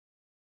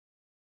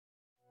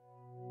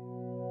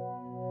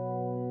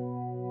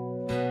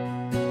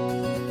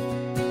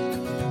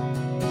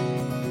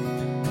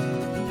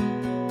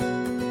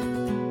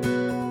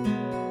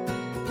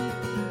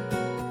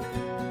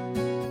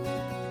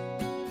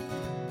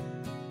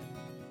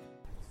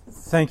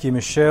Thank you,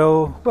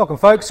 Michelle. Welcome,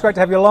 folks. Great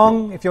to have you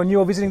along. If you're new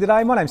or visiting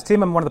today, my name's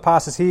Tim. I'm one of the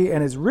pastors here,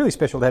 and it's really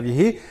special to have you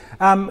here.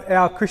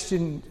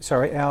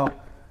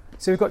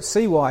 So we've got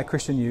CY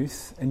Christian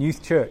Youth and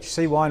Youth Church,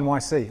 CY and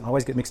YC. I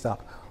always get mixed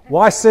up.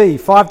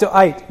 YC, 5 to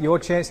 8, your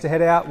chance to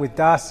head out with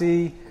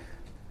Darcy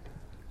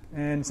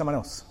and someone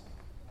else.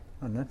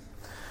 I don't know.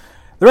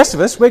 The rest of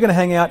us, we're going to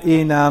hang out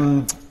in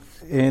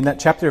that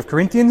chapter of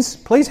Corinthians.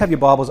 Please have your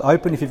Bibles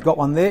open if you've got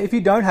one there. If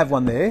you don't have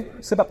one there,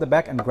 slip up the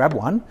back and grab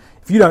one.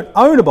 If you don't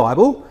own a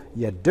Bible,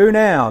 you do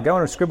now. Go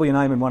and scribble your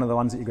name in one of the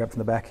ones that you grab from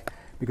the back,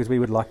 because we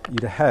would like you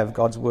to have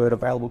God's Word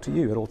available to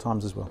you at all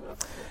times as well.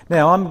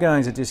 Now, I'm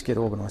going to just get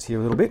organised here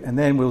a little bit, and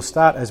then we'll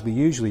start as we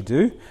usually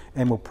do,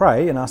 and we'll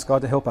pray and ask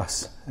God to help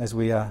us as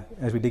we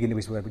dig into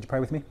His Word. Would you pray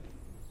with me?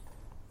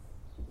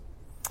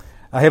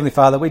 Heavenly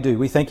Father,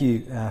 we thank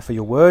you for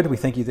your Word. We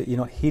thank you that you're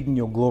not hidden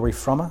your glory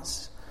from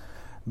us,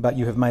 but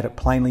you have made it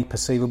plainly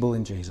perceivable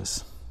in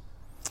Jesus.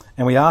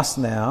 And we ask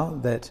now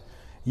that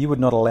you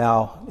would not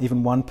allow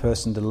even one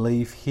person to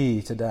leave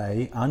here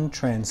today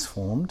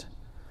untransformed,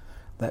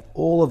 that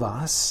all of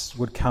us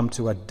would come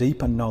to a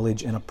deeper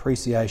knowledge and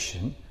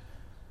appreciation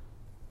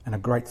and a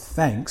great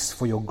thanks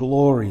for your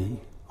glory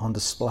on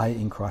display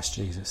in Christ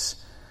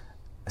Jesus,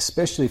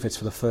 especially if it's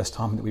for the first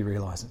time that we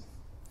realise it.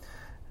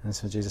 And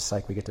so for Jesus'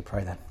 sake we get to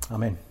pray that.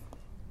 Amen.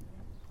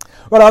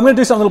 Right, I'm going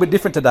to do something a little bit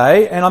different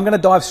today, and I'm going to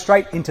dive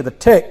straight into the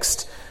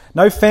text.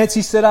 No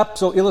fancy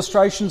setups or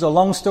illustrations or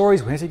long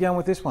stories. Where's he going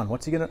with this one?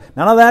 What's he going to...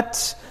 None of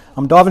that.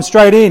 I'm diving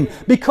straight in.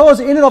 Because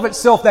in and of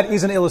itself that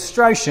is an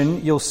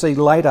illustration, you'll see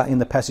later in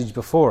the passage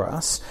before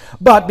us.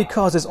 But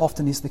because, as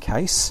often is the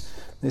case,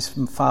 there's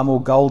far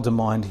more gold to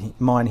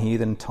mine here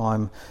than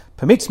time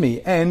permits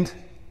me. And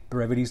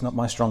brevity is not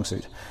my strong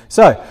suit.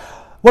 So,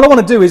 what I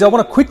want to do is I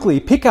want to quickly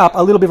pick up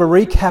a little bit of a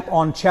recap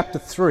on chapter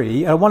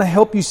 3, and I want to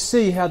help you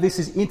see how this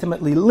is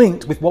intimately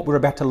linked with what we're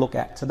about to look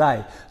at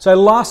today. So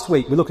last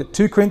week we looked at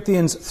 2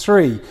 Corinthians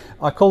 3.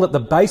 I called it the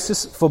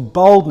basis for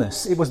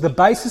boldness. It was the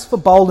basis for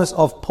boldness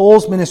of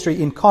Paul's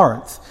ministry in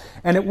Corinth,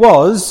 and it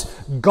was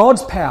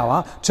God's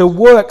power to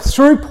work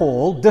through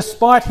Paul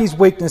despite his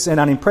weakness and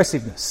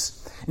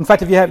unimpressiveness. In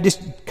fact, if you have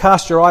just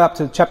cast your eye up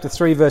to chapter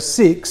 3 verse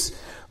 6,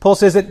 Paul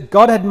says that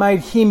God had made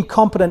him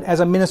competent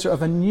as a minister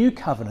of a new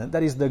covenant,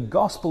 that is the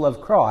gospel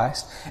of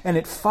Christ, and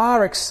it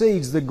far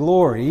exceeds the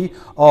glory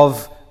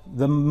of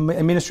the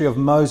ministry of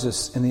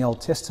Moses in the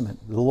Old Testament,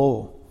 the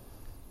law.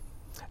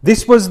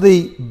 This was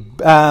the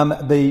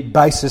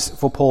basis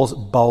for Paul's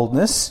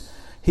boldness.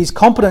 His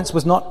competence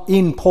was not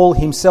in Paul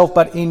himself,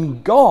 but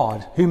in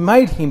God, who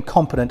made him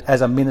competent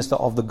as a minister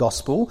of the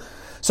gospel.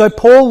 So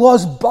Paul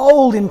was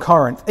bold in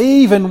Corinth,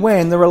 even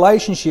when the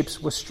relationships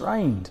were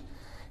strained.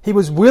 He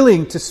was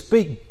willing to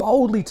speak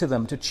boldly to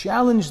them, to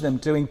challenge them,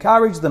 to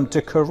encourage them, to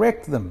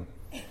correct them.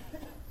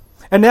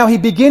 And now he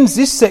begins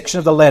this section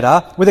of the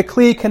letter with a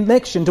clear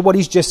connection to what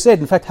he's just said.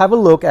 In fact, have a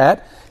look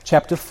at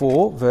chapter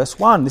 4, verse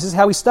 1. This is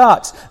how he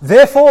starts.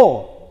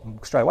 Therefore,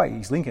 straight away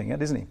he's linking it,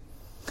 isn't he?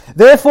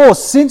 Therefore,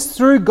 since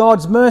through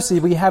God's mercy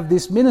we have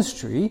this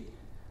ministry,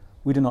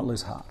 we do not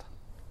lose heart.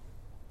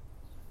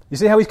 You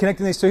see how he's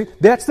connecting these two?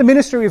 That's the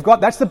ministry we've got.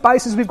 That's the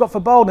basis we've got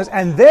for boldness.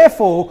 And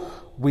therefore,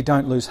 we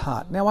don't lose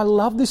heart. Now, I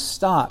love this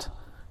start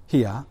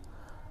here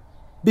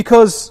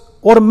because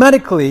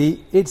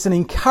automatically it's an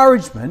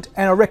encouragement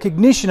and a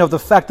recognition of the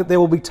fact that there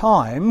will be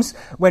times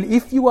when,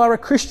 if you are a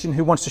Christian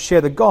who wants to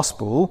share the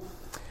gospel,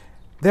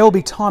 there will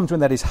be times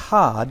when that is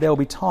hard. There will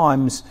be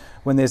times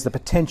when there's the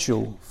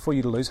potential for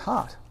you to lose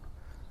heart.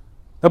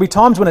 There'll be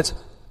times when it's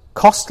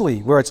costly,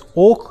 where it's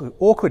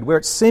awkward, where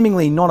it's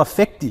seemingly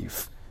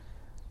non-effective.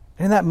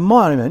 And in that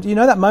moment, you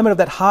know that moment of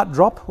that heart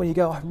drop where you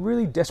go, I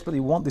really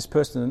desperately want this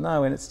person to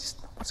know, and it's just,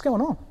 what's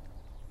going on?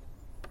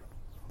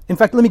 In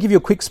fact, let me give you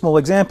a quick small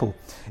example.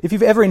 If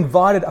you've ever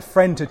invited a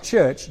friend to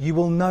church, you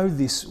will know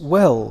this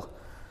well.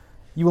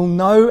 You will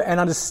know and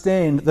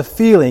understand the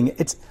feeling.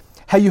 It's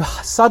how you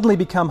suddenly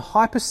become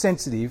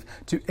hypersensitive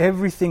to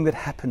everything that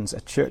happens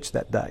at church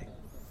that day.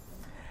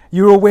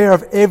 You're aware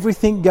of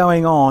everything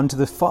going on to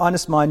the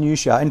finest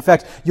minutiae. In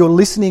fact, you're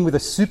listening with a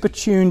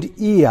super-tuned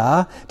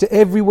ear to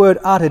every word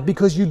uttered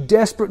because you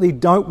desperately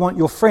don't want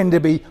your friend to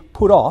be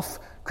put off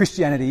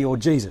Christianity or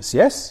Jesus.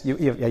 Yes? Are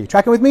you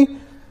tracking with me?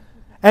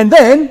 And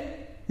then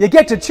you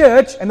get to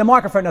church and the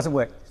microphone doesn't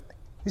work.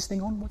 This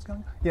thing on? What's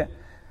going on? Yeah.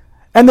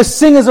 And the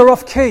singers are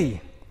off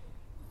key.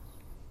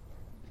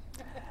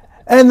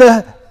 And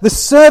the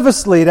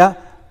service leader,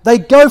 they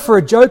go for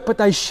a joke, but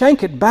they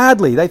shank it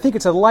badly. They think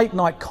it's a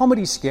late-night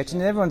comedy sketch,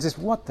 and everyone says,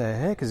 what the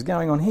heck is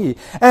going on here?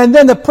 And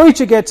then the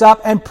preacher gets up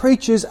and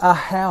preaches a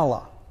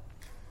howler.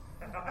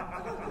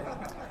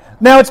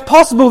 Now, it's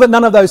possible that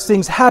none of those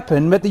things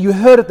happen, but that you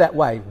heard it that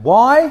way.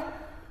 Why?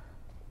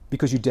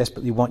 Because you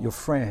desperately want your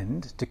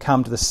friend to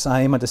come to the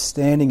same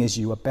understanding as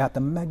you about the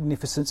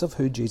magnificence of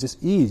who Jesus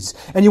is.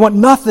 And you want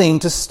nothing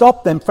to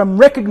stop them from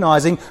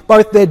recognizing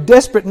both their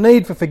desperate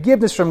need for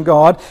forgiveness from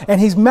God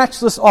and his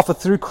matchless offer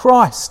through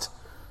Christ.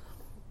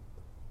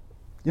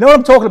 You know what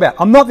I'm talking about?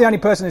 I'm not the only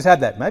person who's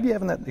had that. Maybe you're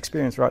having that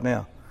experience right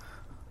now.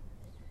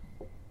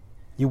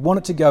 You want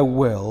it to go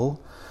well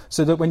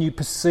so that when you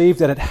perceive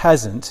that it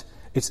hasn't,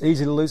 it's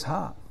easy to lose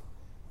heart.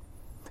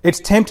 It's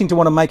tempting to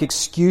want to make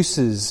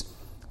excuses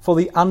for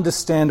the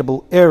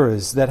understandable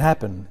errors that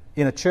happen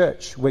in a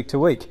church week to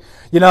week.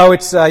 You know,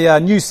 it's a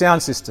new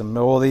sound system,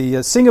 or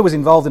the singer was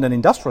involved in an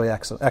industrial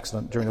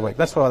accident during the week.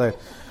 That's why they...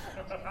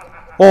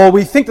 Or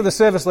we think that the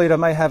service leader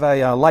may have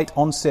a late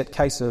onset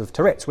case of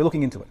Tourette's. We're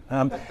looking into it.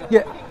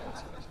 Yeah.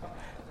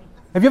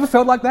 Have you ever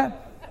felt like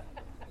that?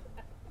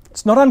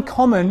 It's not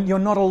uncommon, you're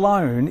not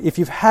alone if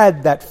you've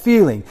had that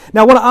feeling.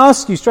 Now I want to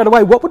ask you straight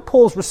away, what would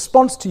Paul's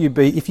response to you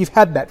be if you've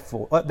had that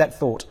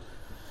thought?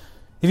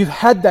 If you've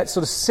had that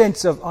sort of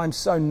sense of, I'm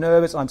so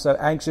nervous, I'm so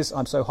anxious,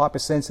 I'm so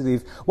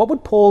hypersensitive, what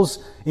would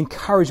Paul's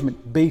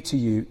encouragement be to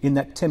you in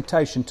that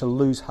temptation to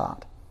lose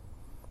heart?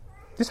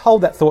 Just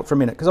hold that thought for a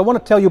minute, because I want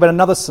to tell you about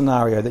another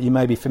scenario that you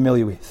may be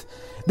familiar with.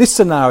 This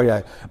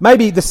scenario,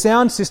 maybe the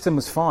sound system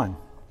was fine.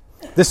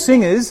 The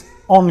singer's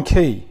on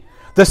key.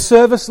 The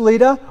service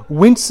leader,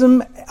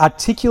 winsome,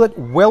 articulate,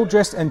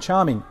 well-dressed and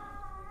charming.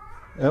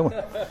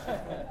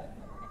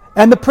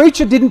 And the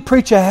preacher didn't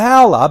preach a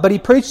howler, but he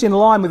preached in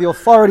line with the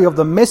authority of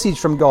the message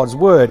from God's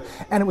word,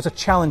 and it was a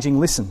challenging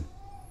listen.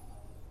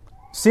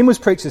 Sin was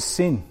preached as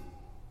sin.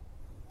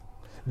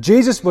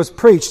 Jesus was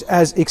preached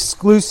as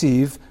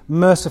exclusive,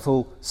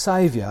 merciful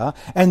Saviour,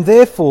 and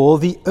therefore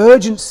the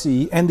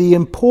urgency and the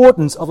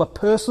importance of a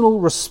personal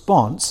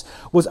response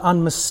was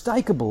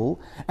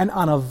unmistakable and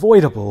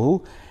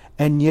unavoidable,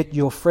 and yet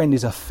your friend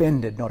is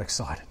offended, not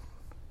excited.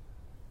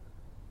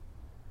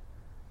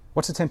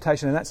 What's the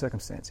temptation in that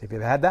circumstance? Have you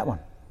ever had that one?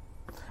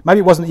 Maybe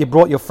it wasn't that you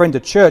brought your friend to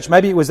church.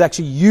 Maybe it was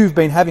actually you've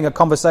been having a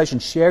conversation,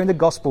 sharing the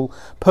gospel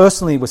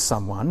personally with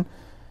someone,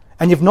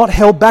 and you've not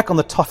held back on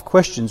the tough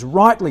questions.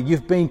 Rightly,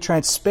 you've been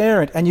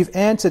transparent and you've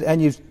answered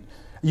and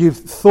you've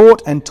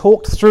thought and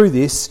talked through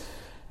this,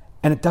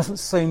 and it doesn't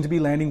seem to be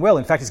landing well.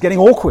 In fact, it's getting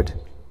awkward.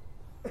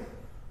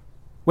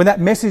 When that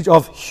message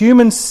of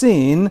human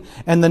sin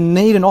and the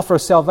need and offer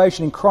of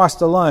salvation in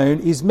Christ alone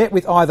is met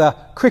with either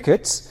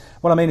crickets,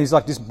 what I mean is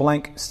like just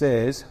blank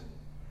stares,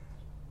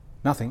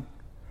 nothing.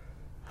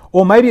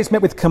 Or maybe it's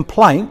met with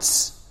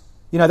complaints,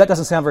 that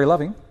doesn't sound very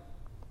loving.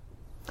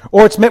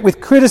 Or it's met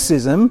with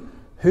criticism,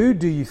 who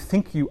do you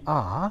think you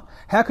are?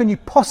 How can you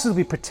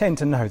possibly pretend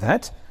to know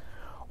that?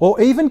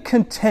 Or even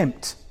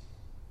contempt.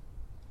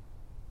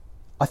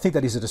 I think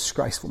that is a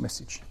disgraceful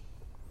message.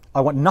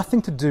 I want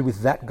nothing to do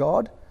with that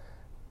God,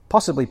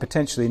 possibly,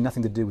 potentially,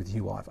 nothing to do with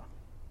you either.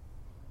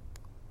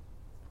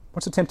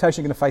 What's the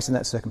temptation you're going to face in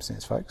that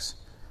circumstance, folks?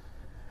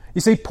 You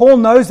see, Paul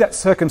knows that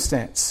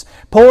circumstance.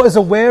 Paul is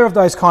aware of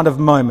those kind of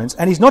moments,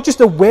 and he's not just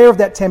aware of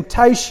that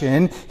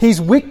temptation, he's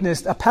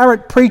witnessed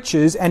apparent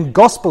preachers and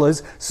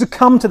gospelers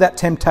succumb to that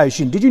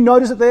temptation. Did you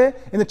notice it there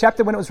in the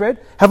chapter when it was read?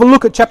 Have a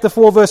look at chapter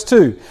 4, verse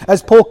 2,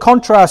 as Paul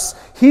contrasts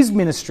his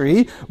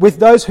ministry with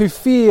those who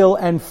feel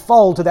and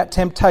fall to that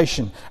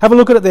temptation. Have a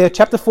look at it there.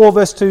 Chapter 4,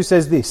 verse 2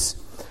 says this,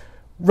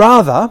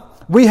 "Rather,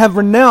 we have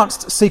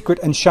renounced secret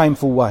and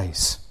shameful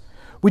ways.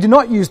 We do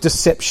not use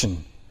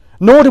deception,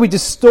 nor do we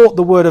distort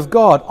the word of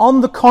God.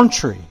 On the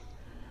contrary,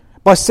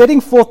 by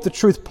setting forth the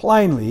truth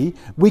plainly,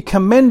 we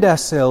commend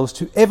ourselves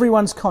to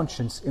everyone's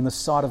conscience in the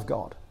sight of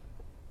God."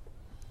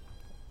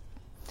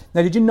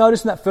 Now, did you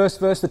notice in that first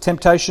verse the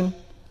temptation?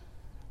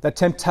 That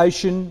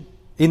temptation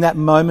in that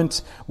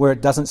moment where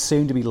it doesn't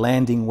seem to be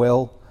landing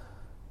well.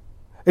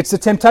 It's the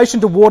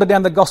temptation to water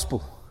down the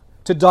gospel,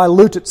 to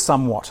dilute it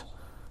somewhat.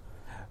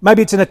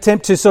 Maybe it's an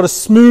attempt to sort of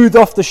smooth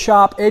off the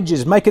sharp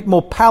edges, make it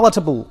more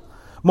palatable,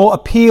 more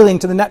appealing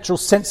to the natural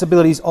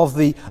sensibilities of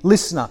the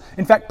listener.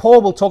 In fact,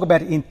 Paul will talk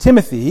about it in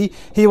Timothy.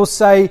 He will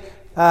say,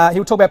 he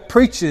will talk about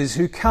preachers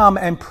who come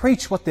and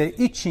preach what their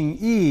itching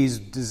ears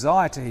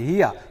desire to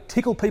hear.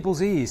 Tickle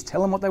people's ears,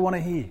 tell them what they want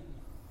to hear.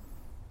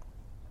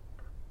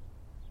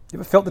 You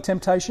ever felt the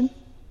temptation?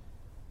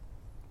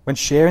 When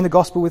sharing the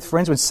gospel with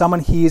friends, when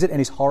someone hears it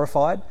and is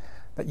horrified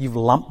that you've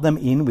lumped them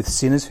in with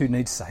sinners who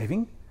need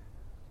saving?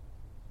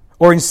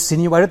 Or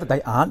insinuated that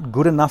they aren't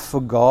good enough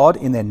for God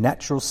in their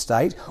natural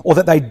state, or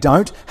that they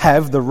don't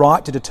have the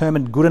right to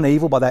determine good and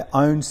evil by their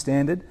own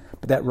standard,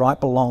 but that right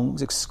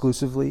belongs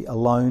exclusively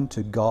alone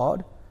to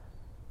God,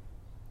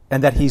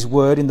 and that His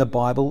word in the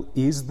Bible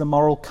is the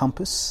moral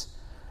compass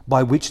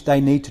by which they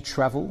need to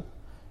travel,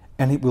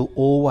 and it will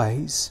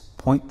always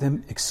point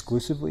them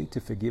exclusively to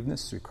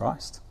forgiveness through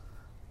Christ?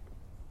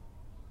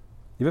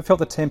 You ever felt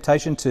the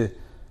temptation to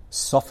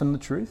soften the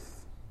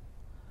truth,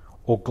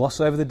 or gloss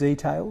over the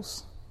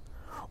details,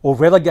 or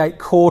relegate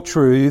core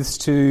truths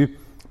to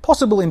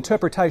possible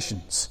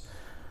interpretations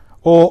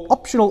or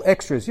optional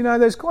extras?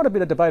 There's quite a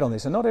bit of debate on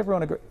this, and not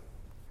everyone agrees.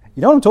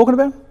 You know what I'm talking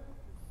about?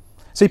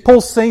 See,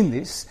 Paul's seen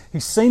this.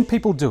 He's seen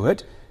people do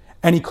it,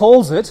 and he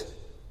calls it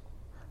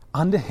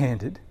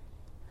underhanded,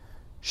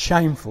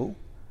 shameful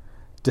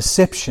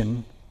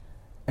deception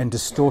and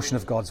distortion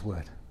of God's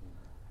word.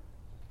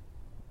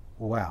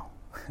 Wow.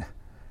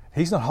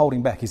 He's not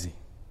holding back, is he?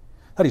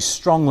 That is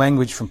strong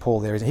language from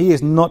Paul there. He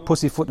is not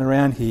pussyfooting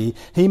around here.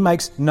 He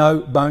makes no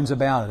bones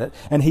about it.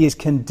 And he is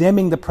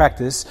condemning the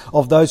practice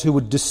of those who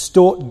would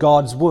distort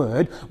God's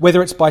word,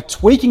 whether it's by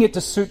tweaking it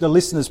to suit the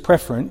listener's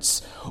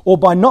preference or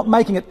by not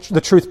making it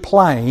the truth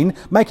plain,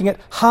 making it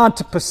hard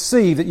to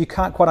perceive that you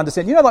can't quite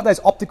understand. You know, like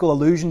those optical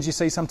illusions you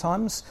see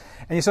sometimes?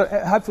 And you sort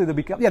of, hopefully they'll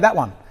become, that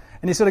one.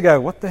 And you sort of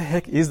go, what the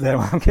heck is that?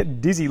 I'm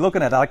getting dizzy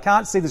looking at it. I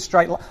can't see the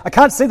straight line. I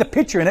can't see the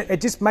picture in it. It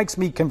just makes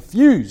me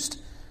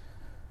confused.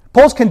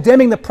 Paul's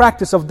condemning the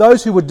practice of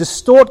those who would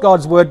distort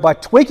God's word by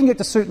tweaking it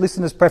to suit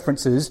listeners'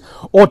 preferences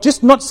or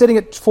just not setting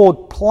it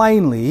forward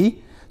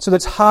plainly so that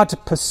it's hard to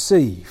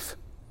perceive.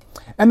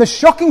 And the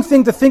shocking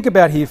thing to think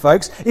about here,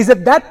 folks, is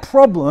that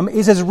problem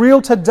is as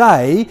real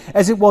today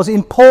as it was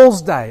in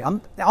Paul's day.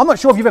 I'm not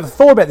sure if you've ever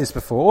thought about this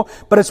before,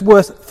 but it's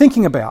worth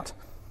thinking about.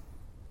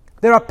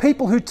 There are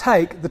people who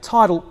take the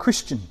title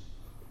Christian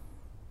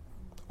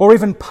or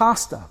even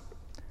pastor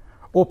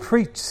or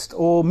priest,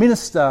 or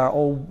minister,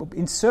 or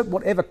insert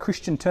whatever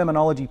Christian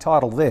terminology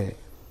title there.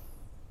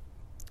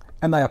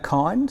 And they are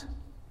kind,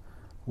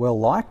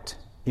 well-liked,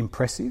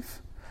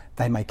 impressive.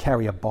 They may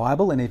carry a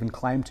Bible and even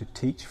claim to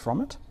teach from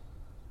it.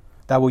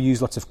 They will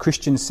use lots of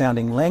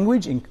Christian-sounding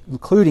language,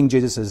 including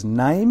Jesus'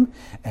 name,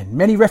 and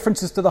many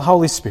references to the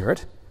Holy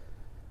Spirit.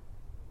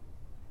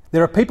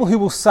 There are people who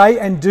will say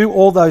and do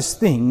all those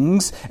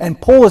things,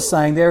 and Paul is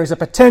saying there is a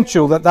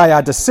potential that they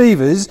are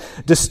deceivers,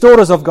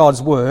 distorters of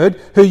God's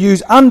word, who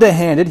use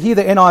underhanded, here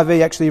the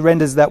NIV actually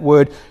renders that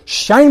word,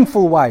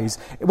 shameful ways.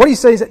 What he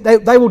says is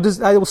that they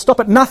will stop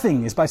at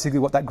nothing, is basically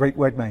what that Greek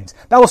word means.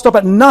 They will stop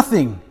at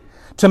nothing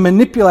to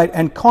manipulate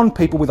and con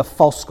people with a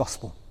false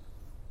gospel.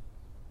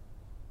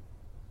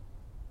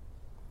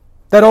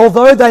 That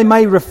although they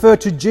may refer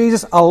to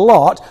Jesus a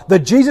lot, the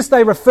Jesus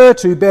they refer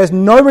to bears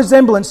no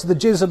resemblance to the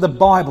Jesus of the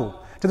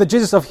Bible, to the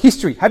Jesus of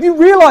history. Have you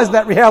realised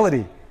that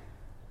reality?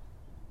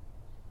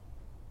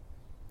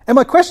 And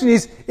my question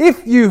is,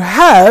 if you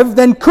have,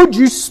 then could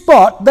you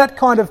spot that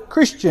kind of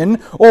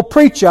Christian or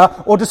preacher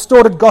or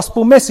distorted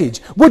gospel message?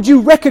 Would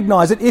you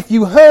recognise it if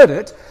you heard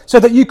it so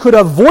that you could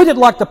avoid it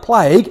like the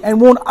plague and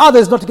warn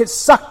others not to get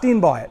sucked in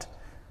by it?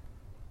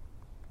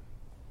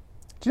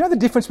 Do you know the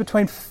difference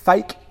between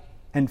fake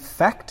and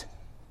fact?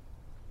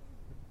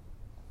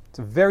 It's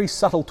a very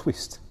subtle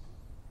twist.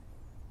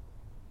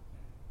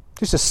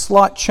 Just a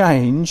slight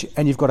change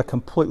and you've got a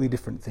completely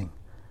different thing.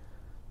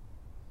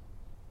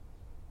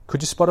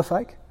 Could you spot a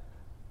fake?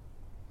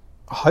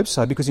 I hope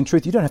so, because in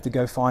truth you don't have to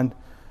go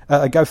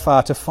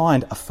far to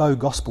find a faux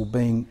gospel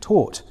being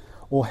taught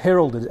or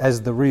heralded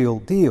as the real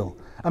deal.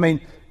 I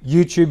mean,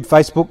 YouTube,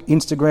 Facebook,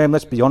 Instagram,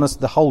 let's be honest,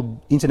 the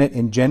whole internet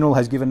in general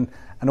has given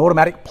an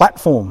automatic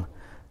platform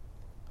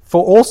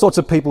for all sorts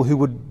of people who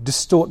would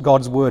distort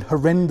God's word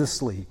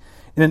horrendously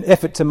in an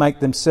effort to make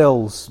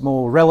themselves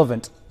more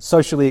relevant,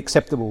 socially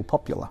acceptable,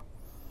 popular.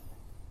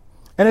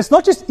 And it's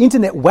not just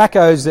internet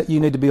wackos that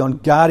you need to be on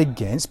guard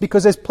against,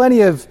 because there's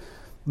plenty of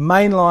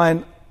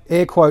mainline,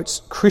 air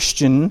quotes,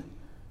 Christian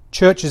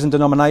churches and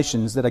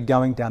denominations that are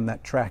going down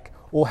that track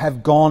or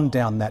have gone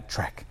down that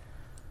track.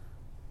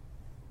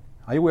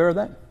 Are you aware of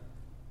that?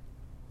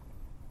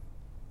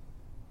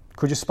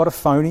 Could you spot a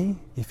phony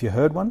if you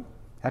heard one?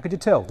 How could you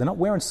tell? They're not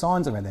wearing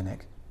signs around their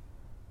neck.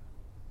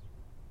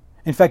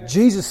 In fact,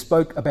 Jesus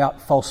spoke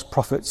about false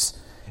prophets.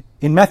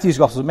 In Matthew's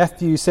Gospel,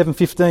 Matthew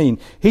 7:15,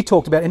 he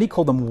talked about, and he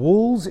called them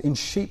wolves in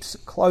sheep's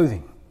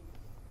clothing.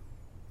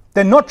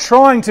 They're not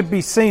trying to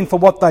be seen for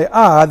what they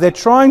are. They're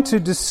trying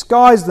to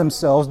disguise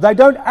themselves. They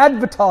don't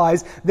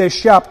advertise their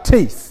sharp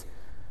teeth.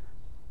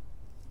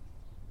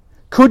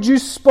 Could you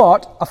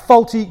spot a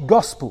faulty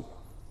gospel?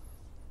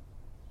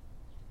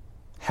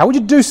 How would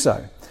you do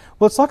so?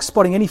 Well, it's like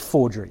spotting any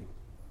forgery.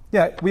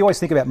 We always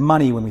think about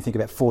money when we think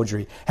about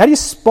forgery. How do you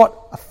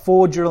spot a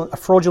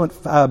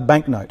fraudulent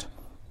banknote?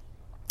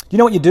 You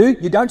know what you do?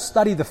 You don't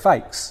study the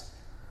fakes.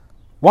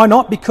 Why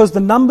not? Because the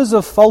numbers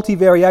of faulty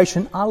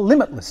variation are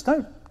limitless.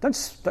 Don't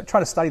try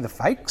to study the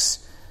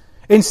fakes.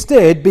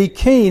 Instead, be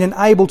keen and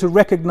able to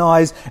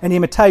recognise an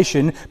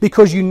imitation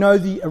because you know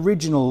the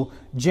original,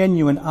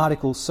 genuine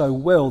article so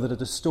well that a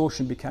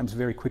distortion becomes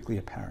very quickly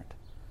apparent. Do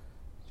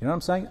you know what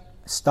I'm saying?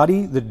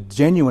 Study the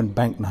genuine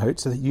banknote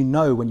so that you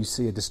know when you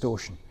see a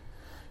distortion.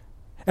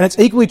 And it's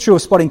equally true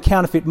of spotting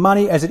counterfeit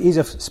money as it is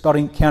of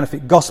spotting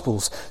counterfeit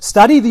gospels.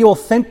 Study the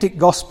authentic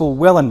gospel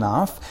well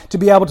enough to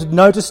be able to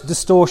notice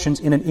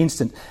distortions in an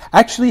instant.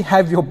 Actually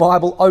have your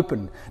Bible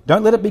open.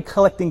 Don't let it be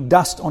collecting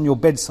dust on your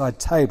bedside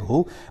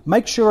table.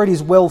 Make sure it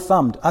is well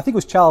thumbed. I think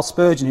it was Charles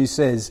Spurgeon who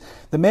says,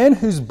 the man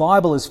whose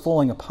Bible is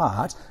falling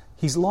apart,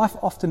 his life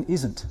often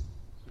isn't.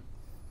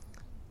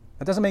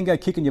 That doesn't mean go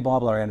kicking your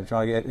Bible around and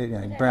try to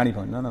get brownie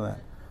point. None of that.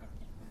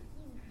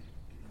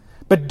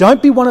 But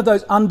don't be one of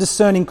those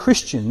undiscerning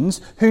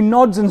Christians who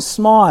nods and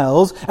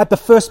smiles at the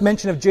first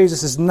mention of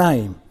Jesus'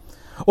 name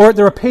or at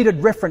the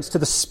repeated reference to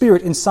the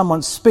Spirit in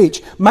someone's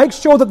speech. Make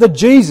sure that the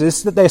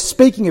Jesus that they're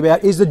speaking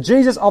about is the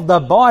Jesus of the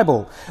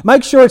Bible.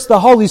 Make sure it's the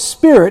Holy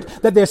Spirit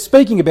that they're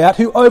speaking about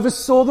who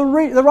oversaw the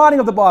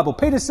writing of the Bible.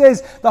 Peter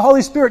says the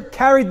Holy Spirit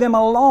carried them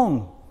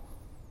along.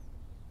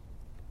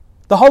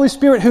 The Holy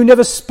Spirit who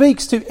never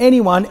speaks to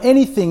anyone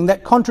anything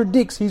that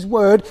contradicts his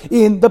word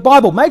in the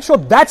Bible. Make sure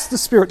that's the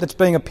Spirit that's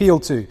being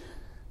appealed to.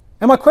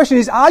 And my question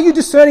is, are you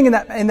discerning in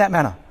that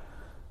manner?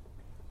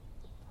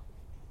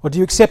 Or do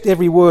you accept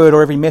every word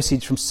or every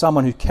message from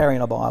someone who's carrying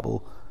a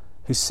Bible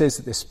who says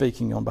that they're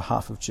speaking on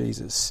behalf of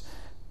Jesus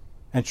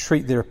and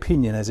treat their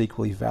opinion as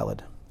equally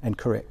valid and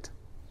correct?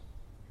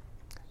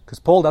 Because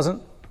Paul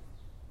doesn't.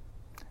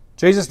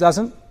 Jesus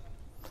doesn't.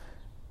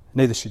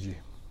 Neither should you.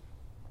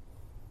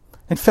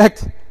 In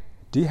fact,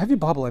 do you have your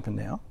Bible open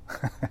now?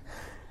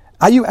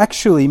 Are you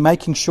actually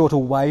making sure to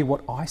weigh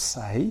what I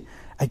say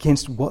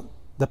against what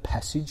the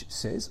passage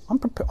says? I'm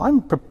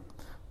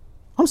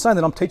saying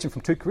that I'm teaching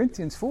from 2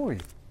 Corinthians 4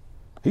 here.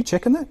 Are you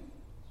checking that?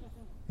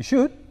 You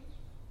should.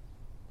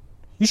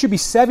 You should be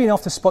savvy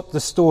enough to spot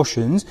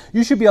distortions.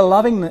 You should be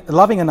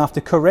loving enough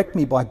to correct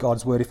me by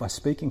God's word if I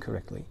speak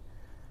incorrectly.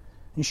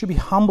 You should be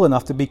humble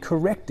enough to be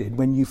corrected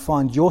when you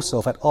find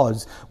yourself at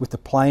odds with the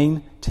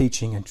plain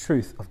teaching and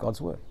truth of God's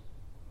word.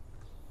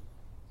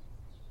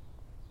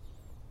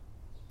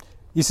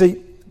 You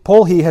see,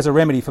 Paul here has a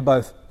remedy for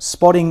both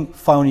spotting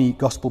phony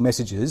gospel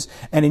messages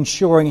and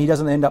ensuring he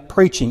doesn't end up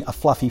preaching a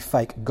fluffy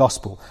fake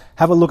gospel.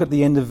 Have a look at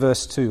the end of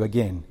verse 2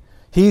 again.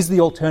 Here's the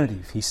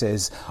alternative, he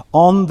says.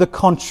 On the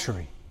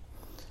contrary,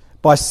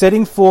 by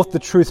setting forth the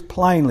truth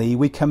plainly,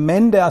 we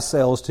commend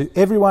ourselves to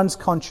everyone's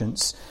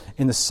conscience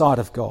in the sight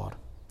of God.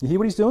 You hear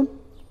what he's doing?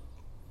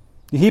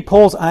 You hear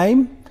Paul's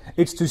aim?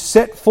 It's to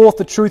set forth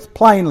the truth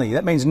plainly.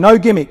 That means no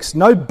gimmicks,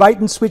 no bait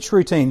and switch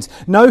routines,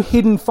 no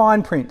hidden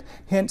fine print.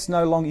 Hence,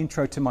 no long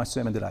intro to my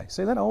sermon today.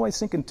 See that? Always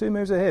thinking 2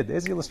 moves ahead.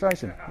 There's the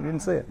illustration. You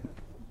didn't see it.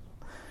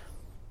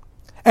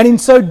 And in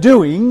so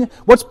doing,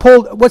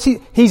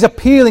 he's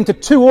appealing to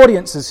 2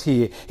 audiences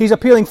here. He's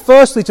appealing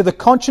firstly to the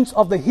conscience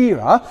of the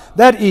hearer.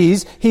 That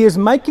is, he is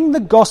making the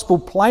gospel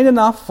plain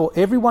enough for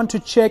everyone to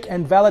check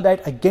and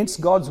validate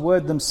against God's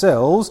word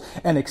themselves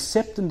and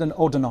accept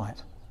or deny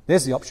it.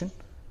 There's the option.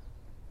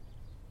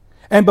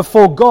 And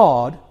before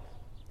God,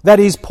 that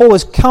is, Paul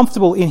is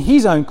comfortable in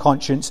his own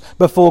conscience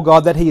before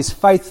God that he is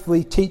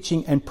faithfully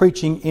teaching and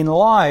preaching in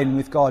line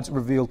with God's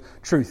revealed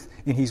truth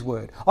in his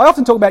word. I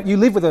often talk about you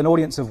live with an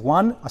audience of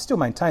 1. I still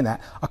maintain that.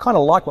 I kind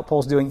of like what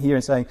Paul's doing here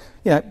and saying,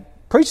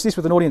 preach this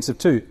with an audience of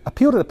 2.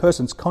 Appeal to the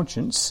person's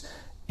conscience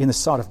in the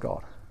sight of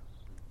God.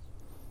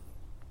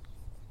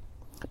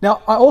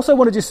 Now, I also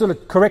want to just sort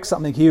of correct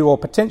something here, or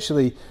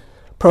potentially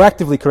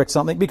proactively correct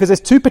something, because there's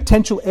 2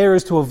 potential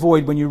errors to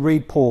avoid when you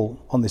read Paul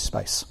on this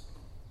space.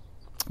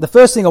 The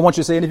first thing I want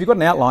you to see, and if you've got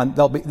an outline,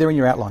 they're in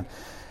your outline.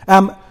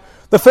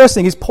 The first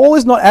thing is Paul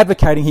is not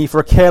advocating here for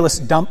a careless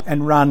dump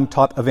and run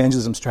type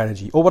evangelism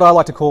strategy, or what I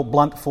like to call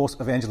blunt force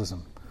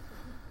evangelism.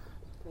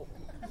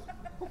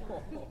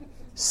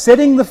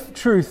 Setting the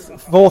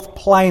truth forth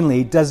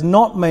plainly does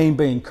not mean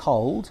being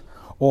cold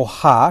or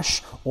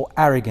harsh or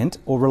arrogant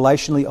or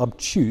relationally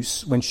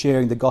obtuse when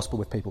sharing the gospel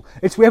with people.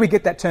 It's where we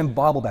get that term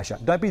Bible basher.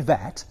 Don't be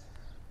that.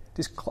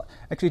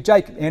 Actually,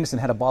 Jake Anderson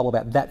had a Bible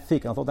about that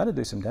thick, and I thought that'd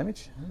do some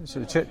damage.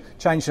 Should have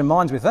changed some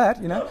minds with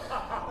that,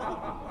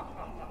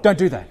 Don't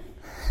do that.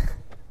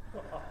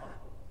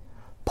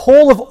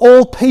 Paul of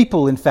all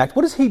people, in fact,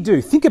 what does he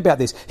do? Think about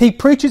this. He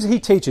preaches, he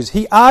teaches,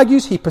 he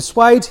argues, he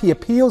persuades, he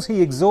appeals,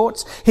 he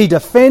exhorts, he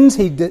defends,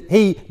 he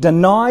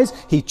denies,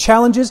 he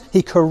challenges,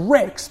 he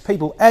corrects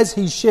people as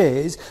he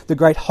shares the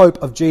great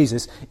hope of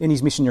Jesus in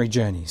his missionary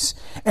journeys.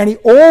 And he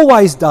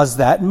always does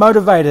that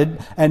motivated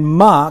and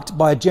marked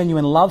by a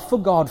genuine love for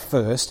God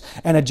first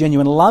and a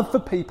genuine love for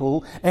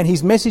people, and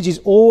his message is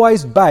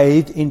always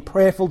bathed in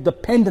prayerful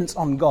dependence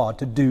on God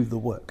to do the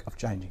work of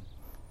changing.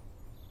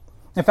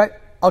 In fact,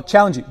 I'll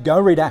challenge you, go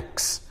read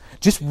Acts.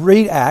 Just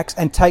read Acts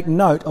and take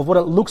note of what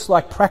it looks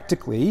like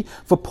practically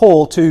for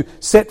Paul to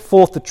set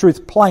forth the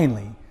truth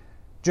plainly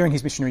during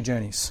his missionary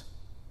journeys.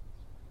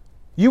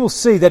 You will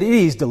see that it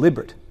is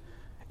deliberate,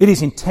 it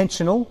is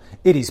intentional,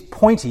 it is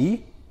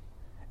pointy,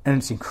 and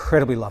it's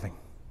incredibly loving.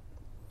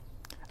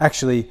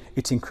 Actually,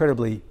 it's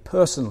incredibly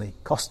personally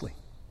costly.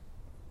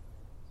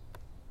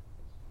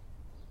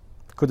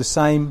 Could the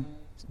same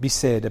be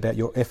said about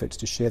your efforts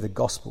to share the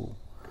gospel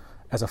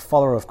as a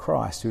follower of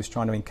Christ who is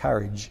trying to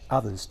encourage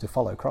others to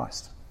follow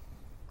Christ?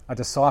 A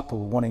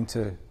disciple wanting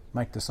to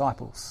make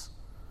disciples.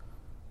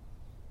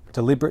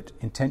 Deliberate,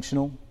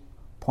 intentional,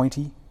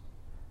 pointy,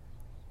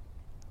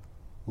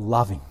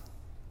 loving,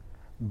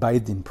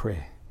 bathed in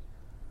prayer.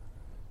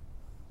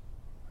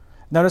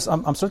 Notice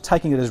I'm sort of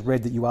taking it as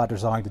read that you are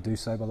desiring to do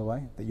so, by the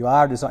way. That you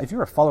are if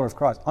you're a follower of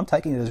Christ, I'm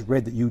taking it as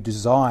read that you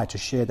desire to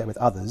share that with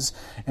others.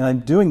 And I'm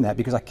doing that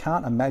because I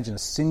can't imagine a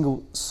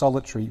single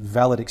solitary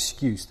valid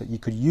excuse that you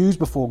could use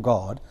before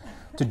God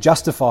to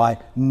justify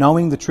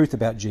knowing the truth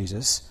about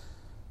Jesus,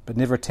 but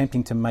never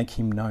attempting to make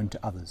him known to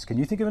others. Can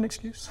you think of an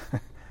excuse?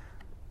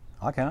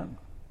 I can't.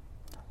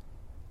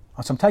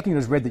 So I'm taking it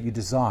as read that you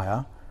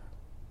desire.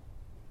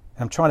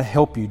 I'm trying to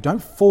help you.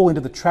 Don't fall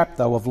into the trap,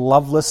 though, of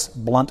loveless,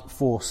 blunt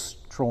force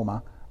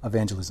trauma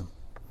evangelism.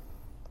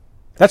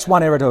 That's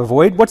one error to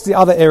avoid. What's the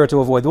other error to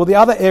avoid? Well, the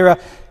other error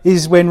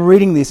is when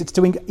reading this, it's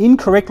to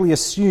incorrectly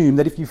assume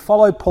that if you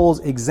follow Paul's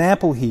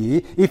example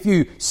here, if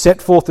you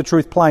set forth the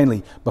truth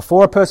plainly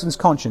before a person's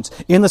conscience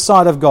in the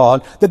sight of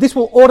God, that this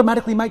will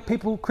automatically make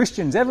people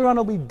Christians. Everyone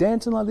will be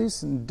dancing like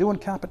this and doing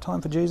carpet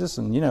time for Jesus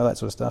and that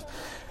sort of stuff.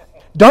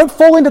 Don't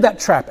fall into that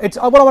trap. It's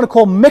what I want to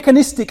call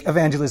mechanistic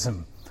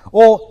evangelism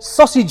or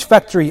sausage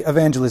factory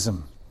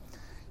evangelism.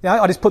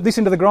 I just put this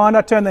into the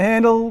grinder, turn the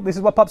handle, this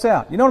is what pops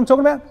out. You know what I'm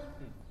talking about?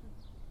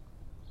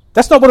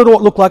 That's not what it ought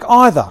to look like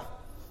either.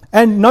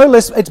 And no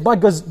less, it's by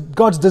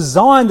God's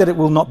design that it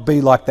will not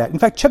be like that. In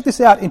fact, check this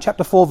out in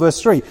chapter 4,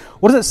 verse 3.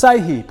 What does it say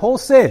here? Paul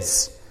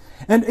says,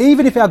 "And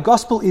even if our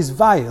gospel is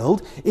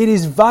veiled, it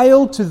is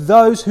veiled to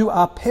those who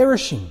are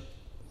perishing.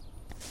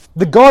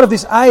 The God of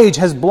this age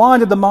has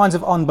blinded the minds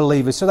of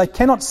unbelievers so they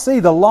cannot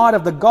see the light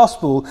of the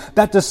gospel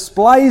that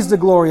displays the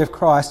glory of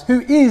Christ,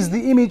 who is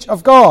the image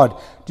of God."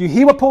 Do you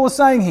hear what Paul is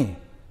saying here?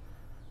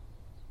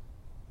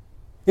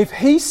 If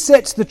he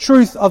sets the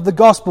truth of the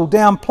gospel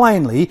down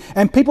plainly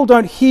and people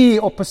don't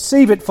hear or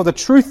perceive it for the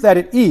truth that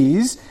it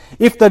is,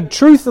 if the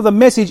truth of the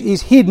message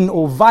is hidden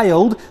or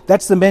veiled,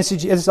 that's the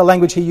message, that's the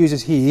language he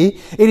uses here,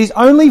 it is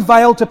only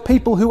veiled to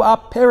people who are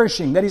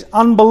perishing, that is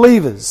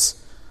unbelievers.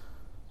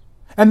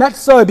 And that's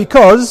so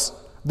because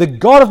the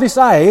God of this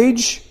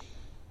age,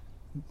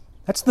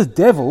 that's the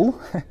devil.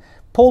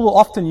 Paul will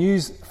often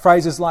use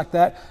phrases like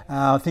that.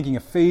 Thinking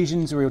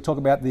Ephesians, where he'll talk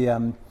about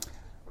the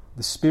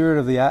spirit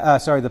of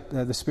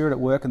the spirit at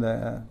work and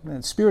the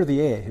spirit of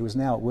the air who is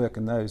now at work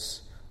in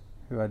those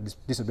who are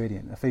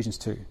disobedient. Ephesians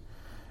 2,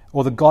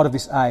 or the God of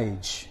this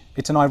age.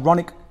 It's an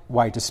ironic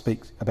way to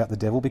speak about the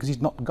devil because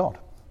he's not God.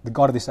 The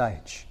God of this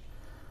age.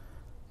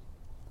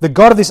 The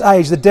God of this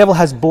age, the devil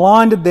has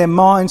blinded their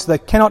minds so they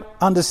cannot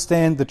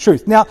understand the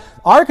truth. Now,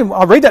 I reckon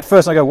I read that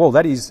first and I go, "Whoa,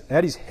 that is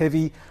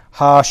heavy,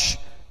 harsh,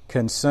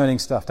 concerning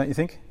stuff," don't you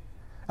think?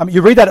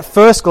 You read that at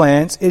first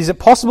glance. Is it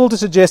possible to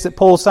suggest that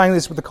Paul's saying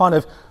this with a kind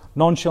of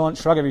nonchalant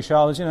shrug of his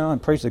shoulders,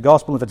 and preach the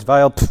gospel, if it's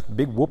veiled,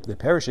 big whoop, they're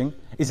perishing?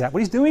 Is that what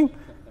he's doing?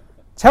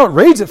 It's how it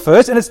reads at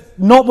first, and it's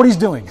not what he's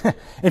doing.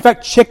 In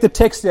fact, check the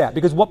text out,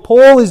 because what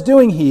Paul is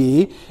doing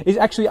here is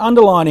actually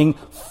underlining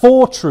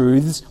 4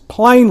 truths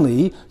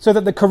plainly so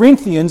that the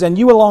Corinthians, and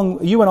you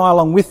and I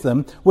along with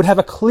them, would have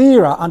a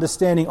clearer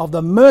understanding of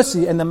the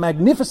mercy and the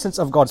magnificence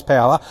of God's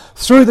power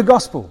through the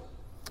gospel.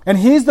 And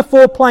here's the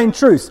 4 plain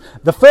truths.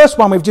 The first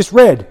one we've just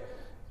read.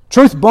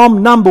 Truth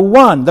bomb number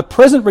 1. The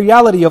present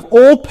reality of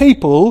all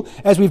people,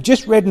 as we've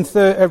just read in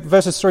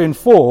verses 3 and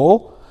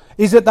 4,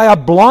 is that they are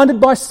blinded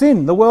by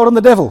sin, the world and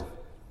the devil.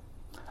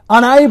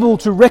 Unable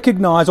to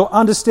recognise or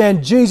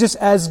understand Jesus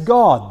as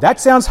God. That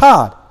sounds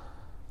hard.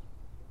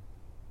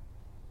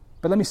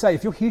 But let me say,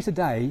 if you're here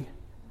today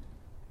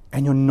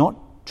and you're not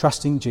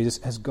trusting Jesus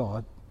as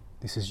God,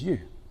 this is you.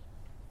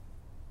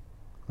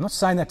 I'm not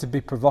saying that to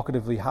be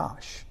provocatively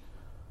harsh.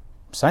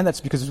 I'm saying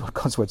that's because it's what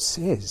God's word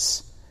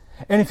says.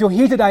 And if you're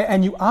here today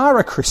and you are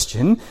a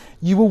Christian,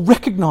 you will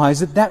recognise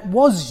that that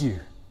was you.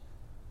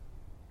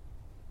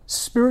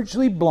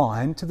 Spiritually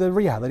blind to the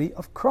reality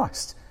of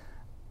Christ.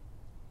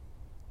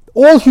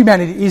 All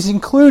humanity is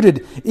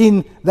included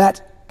in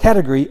that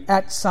category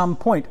at some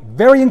point.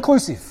 Very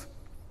inclusive.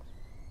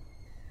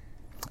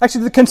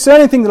 Actually, the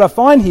concerning thing that I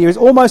find here is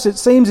almost it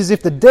seems as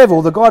if the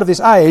devil, the God of this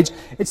age,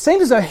 it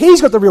seems as though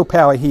he's got the real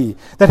power here.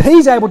 That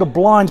he's able to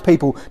blind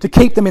people, to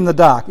keep them in the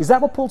dark. Is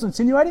that what Paul's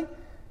insinuating?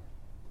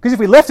 Because if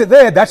we left it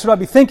there, that's what I'd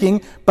be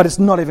thinking, but it's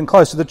not even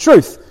close to the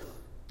truth.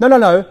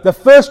 No. The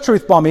first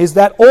truth bomb is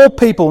that all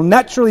people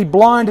naturally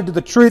blinded to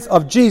the truth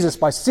of Jesus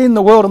by sin,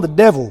 the world, and the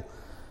devil.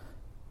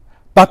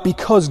 But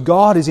because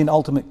God is in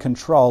ultimate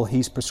control,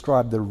 he's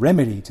prescribed the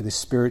remedy to this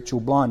spiritual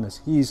blindness.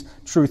 Here's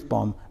truth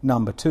bomb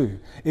number 2.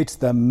 It's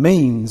the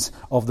means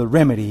of the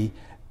remedy,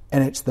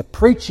 and it's the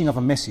preaching of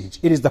a message.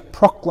 It is the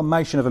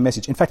proclamation of a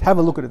message. In fact, have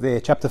a look at it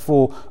there, chapter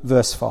 4,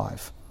 verse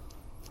 5.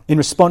 In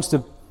response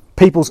to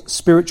people's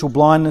spiritual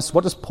blindness,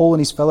 what does Paul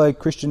and his fellow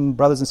Christian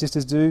brothers and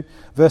sisters do?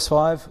 Verse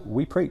 5,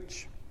 we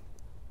preach.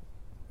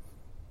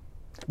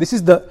 This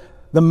is the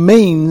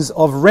means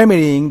of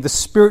remedying the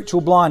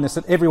spiritual blindness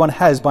that everyone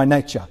has by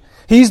nature.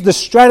 Here's the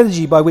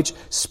strategy by which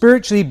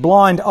spiritually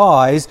blind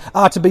eyes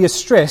are to be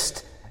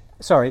addressed,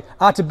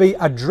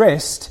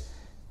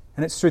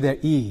 and it's through their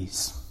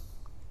ears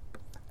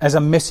as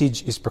a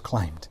message is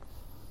proclaimed.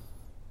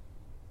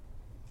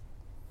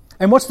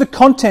 And what's the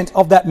content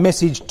of that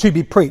message to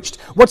be preached?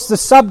 What's the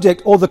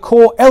subject or the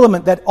core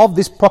element of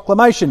this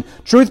proclamation?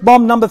 Truth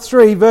bomb number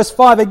 3, verse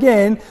 5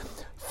 again.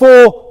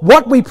 For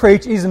what we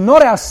preach is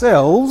not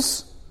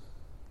ourselves.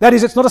 That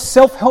is, it's not a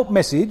self-help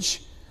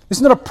message. This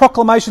is not a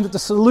proclamation that the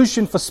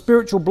solution for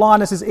spiritual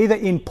blindness is either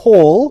in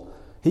Paul.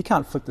 He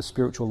can't flick the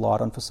spiritual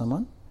light on for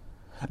someone.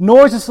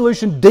 Nor is the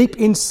solution deep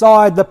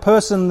inside the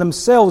person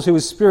themselves who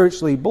is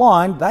spiritually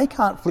blind. They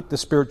can't flick the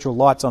spiritual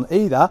lights on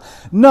either.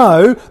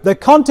 No, the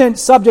content,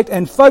 subject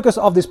and focus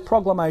of this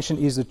proclamation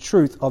is the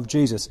truth of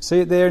Jesus.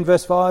 See it there in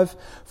verse 5?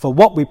 For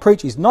what we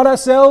preach is not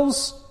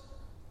ourselves,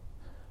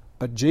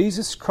 but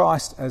Jesus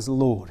Christ as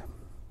Lord.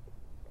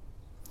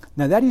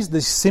 Now, that is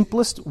the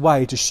simplest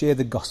way to share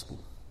the gospel.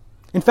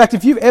 In fact,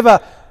 if you've ever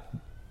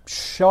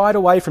shied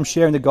away from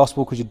sharing the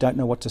gospel because you don't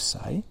know what to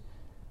say,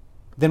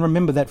 then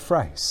remember that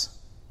phrase.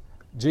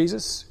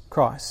 Jesus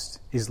Christ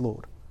is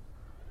Lord.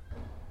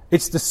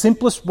 It's the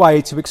simplest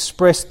way to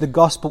express the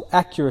gospel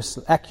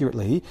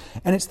accurately,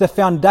 and it's the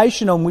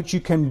foundation on which you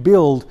can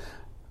build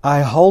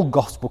a whole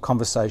gospel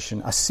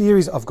conversation, a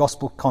series of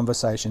gospel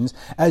conversations,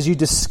 as you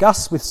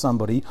discuss with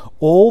somebody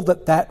all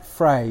that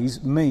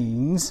phrase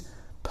means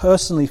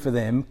personally for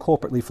them,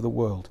 corporately for the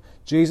world.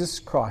 Jesus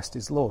Christ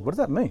is Lord. What does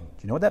that mean? Do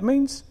you know what that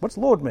means? What's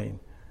Lord mean?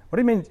 What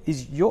do you mean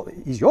is your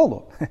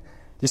Lord?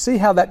 You see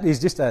how that is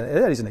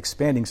that is an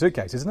expanding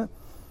suitcase, isn't it?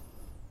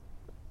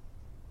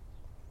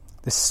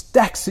 The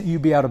stacks that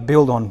you'll be able to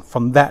build on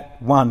from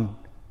that one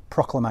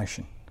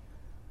proclamation.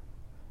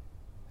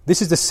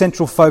 This is the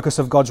central focus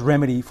of God's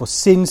remedy for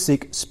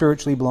sin-sick,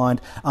 spiritually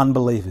blind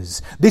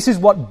unbelievers. This is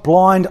what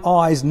blind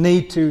eyes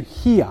need to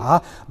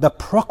hear, the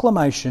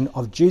proclamation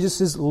of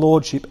Jesus'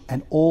 lordship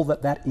and all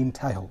that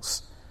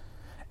entails.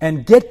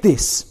 And get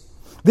this,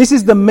 this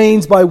is the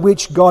means by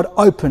which God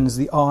opens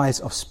the eyes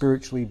of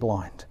spiritually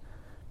blind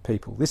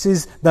people. This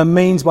is the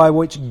means by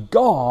which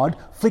God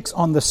flicks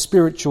on the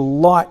spiritual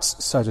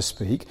lights, so to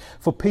speak,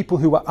 for people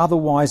who are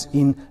otherwise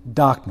in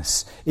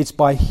darkness. It's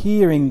by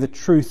hearing the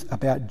truth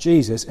about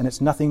Jesus, and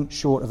it's nothing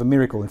short of a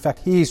miracle. In fact,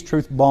 here's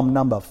truth bomb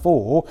number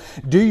 4.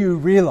 Do you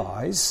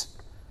realise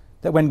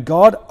that when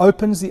God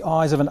opens the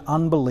eyes of an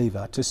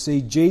unbeliever to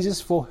see Jesus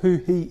for who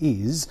he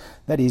is,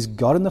 that is,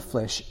 God in the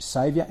flesh,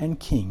 Saviour and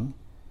King,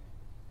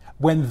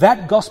 when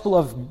that gospel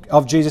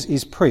of Jesus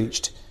is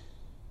preached,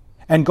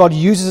 and God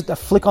uses it to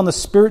flick on the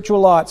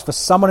spiritual lights for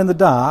someone in the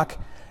dark,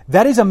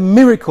 that is a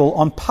miracle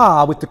on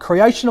par with the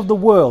creation of the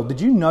world. Did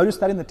you notice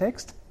that in the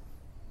text?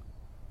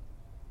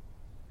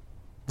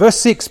 Verse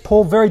 6,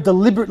 Paul very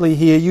deliberately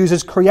here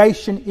uses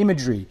creation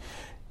imagery.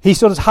 He's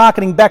sort of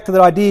hearkening back to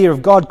that idea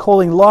of God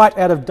calling light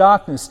out of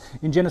darkness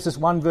in Genesis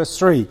 1 verse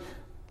 3.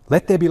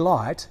 Let there be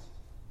light,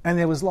 and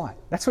there was light.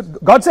 That's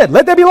what God said.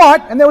 Let there be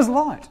light, and there was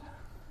light.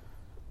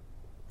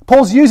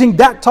 Paul's using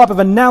that type of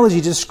analogy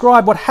to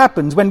describe what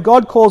happens when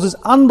God causes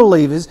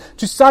unbelievers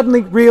to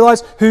suddenly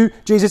realise who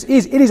Jesus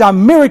is. It is a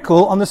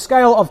miracle on the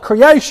scale of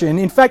creation.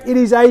 In fact, it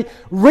is a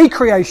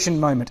recreation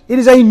moment. It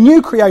is a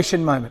new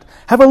creation moment.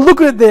 Have a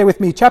look at it there with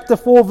me. Chapter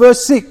 4,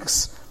 verse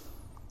 6.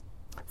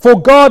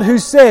 For God, who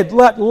said,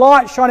 let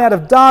light shine out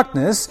of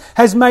darkness,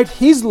 has made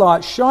his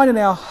light shine in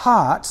our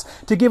hearts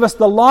to give us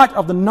the light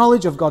of the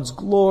knowledge of God's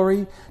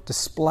glory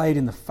displayed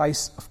in the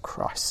face of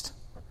Christ.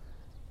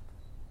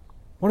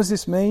 What does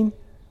this mean?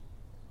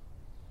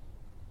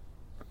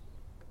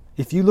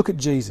 If you look at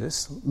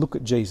Jesus,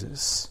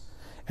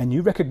 and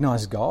you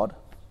recognise God,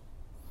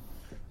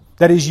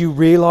 that is, you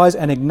realise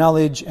and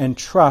acknowledge and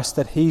trust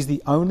that he's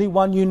the only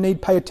one you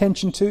need pay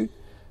attention to,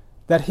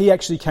 that he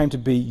actually came to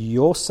be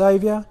your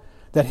Saviour,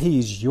 that he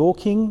is your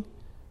King,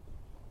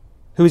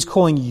 who is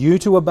calling you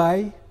to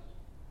obey,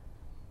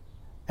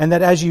 and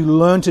that as you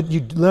learn to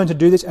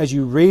do this, as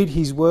you read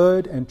his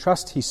word and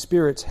trust his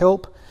Spirit's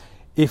help,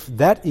 if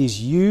that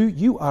is you,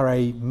 you are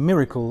a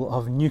miracle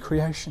of new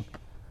creation.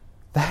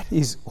 That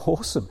is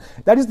awesome.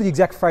 That is the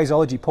exact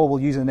phraseology Paul will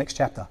use in the next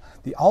chapter.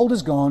 The old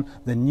is gone,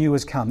 the new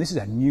has come. This is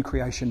a new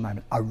creation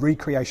moment, a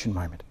recreation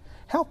moment.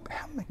 How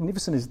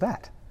magnificent is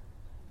that?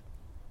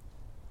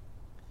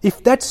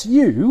 If that's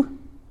you,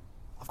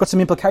 I've got some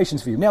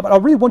implications for you now, but I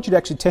really want you to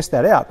actually test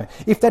that out.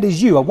 If that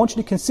is you, I want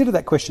you to consider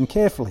that question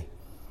carefully.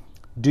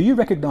 Do you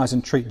recognise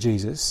and treat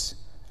Jesus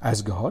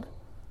as God?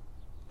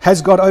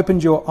 Has God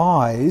opened your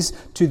eyes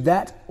to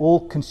that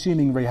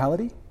all-consuming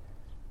reality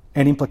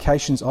and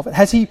implications of it?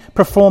 Has he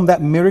performed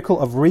that miracle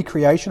of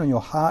recreation on your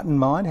heart and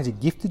mind? Has he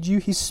gifted you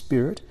his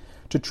Spirit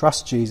to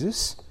trust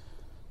Jesus?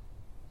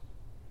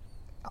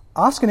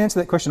 Ask and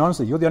answer that question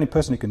honestly. You're the only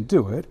person who can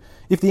do it.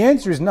 If the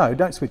answer is no,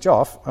 don't switch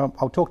off.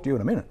 I'll talk to you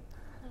in a minute.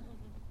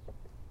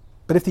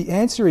 But if the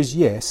answer is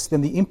yes,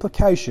 then the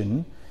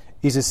implication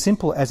is as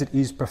simple as it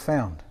is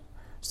profound.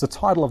 It's the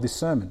title of this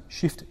sermon,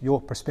 Shift Your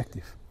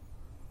Perspective.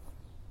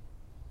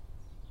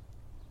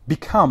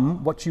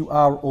 Become what you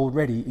are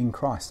already in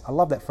Christ. I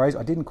love that phrase.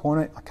 I didn't coin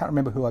it. I can't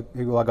remember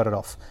who I got it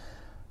off.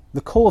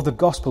 The call of the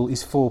gospel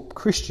is for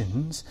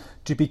Christians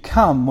to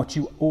become what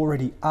you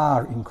already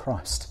are in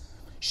Christ.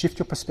 Shift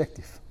your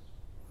perspective.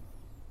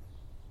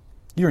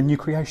 You're a new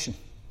creation.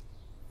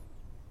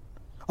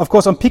 Of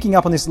course, I'm picking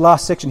up on this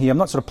last section here. I'm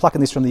not sort of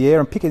plucking this from the air.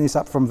 I'm picking this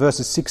up from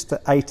verses 16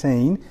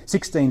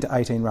 to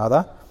 18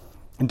 rather.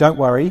 And don't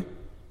worry,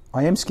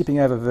 I am skipping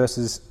over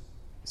verses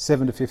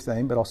 7 to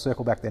 15, but I'll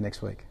circle back there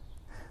next week.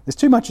 There's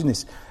too much in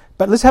this.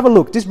 But let's have a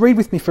look. Just read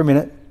with me for a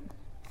minute.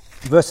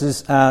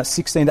 Verses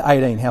 16 to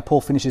 18, how Paul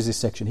finishes this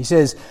section. He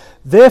says,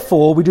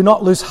 therefore we do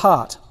not lose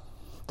heart.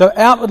 Though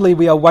outwardly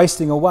we are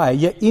wasting away,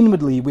 yet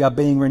inwardly we are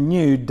being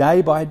renewed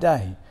day by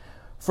day.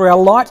 For our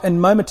light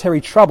and momentary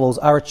troubles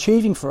are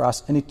achieving for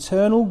us an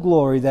eternal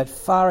glory that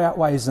far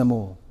outweighs them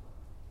all.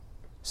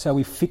 So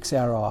we fix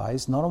our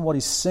eyes not on what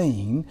is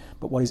seen,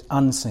 but what is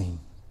unseen.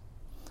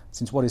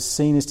 Since what is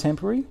seen is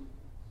temporary,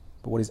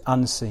 but what is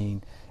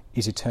unseen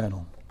is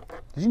eternal.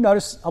 Did you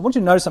notice? I want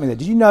you to notice something there.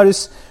 Did you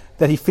notice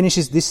that he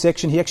finishes this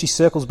section? He actually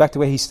circles back to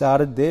where he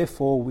started.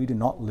 Therefore, we do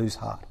not lose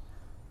heart.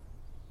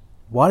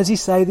 Why does he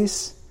say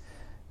this?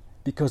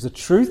 Because the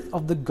truth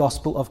of the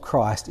gospel of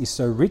Christ is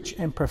so rich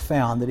and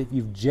profound that if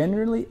you've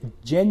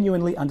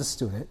genuinely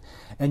understood it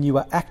and you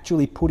are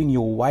actually putting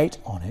your weight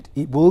on it,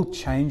 it will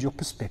change your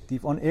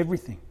perspective on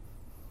everything.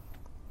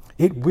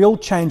 It will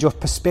change your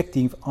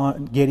perspective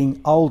on getting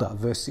older,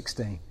 verse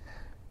 16.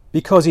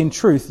 Because in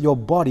truth, your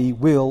body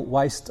will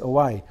waste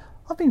away.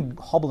 I've been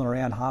hobbling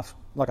around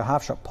like a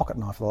half-shot pocket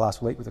knife for the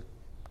last week with a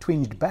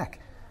twinged back.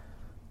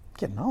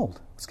 Getting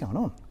old. What's going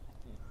on?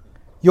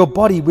 Your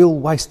body will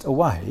waste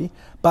away,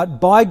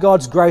 but by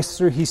God's grace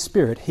through his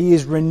Spirit, he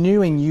is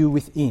renewing you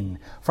within,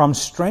 from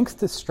strength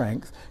to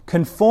strength,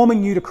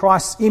 conforming you to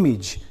Christ's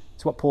image.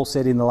 That's what Paul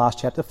said in the last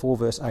chapter, 4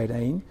 verse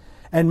 18.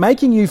 And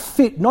making you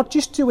fit, not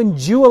just to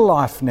endure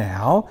life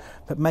now,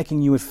 but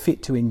making you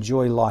fit to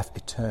enjoy life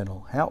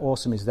eternal. How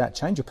awesome is that?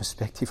 Change your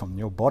perspective on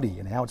your body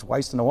and how it's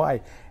wasting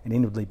away and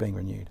inwardly being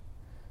renewed.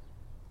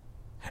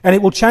 And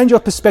it will change your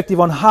perspective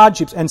on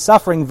hardships and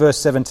suffering, verse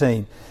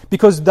 17.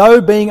 Because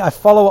though being a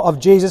follower of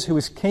Jesus who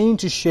is keen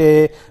to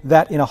share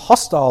that in a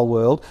hostile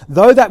world,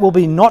 though that will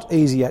be not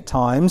easy at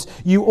times,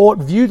 you ought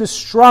view the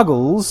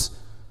struggles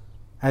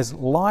as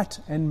light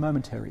and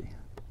momentary.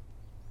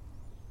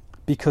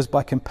 Because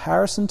by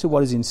comparison to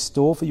what is in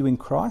store for you in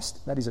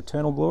Christ, that is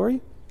eternal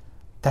glory,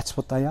 that's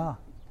what they are.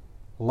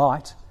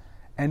 Light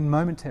and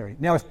momentary.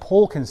 Now, if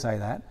Paul can say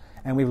that,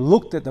 and we've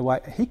looked at the way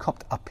he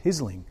copped a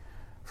pizzling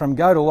from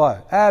go to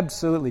low,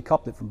 absolutely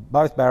copped it from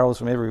both barrels,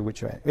 from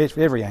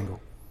every angle.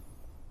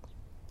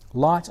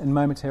 Light and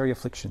momentary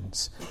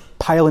afflictions,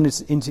 pale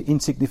into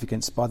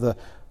insignificance by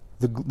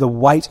the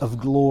weight of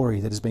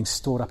glory that is being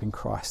stored up in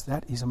Christ.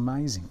 That is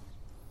amazing.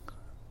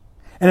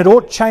 And it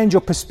ought to change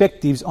your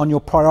perspectives on your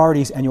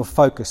priorities and your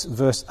focus,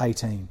 verse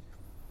 18.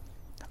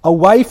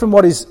 Away from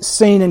what is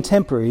seen and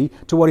temporary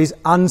to what is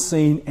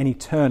unseen and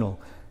eternal.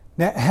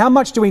 Now, how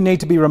much do we need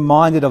to be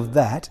reminded of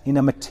that in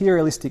a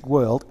materialistic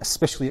world,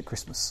 especially at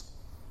Christmas?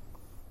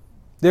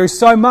 There is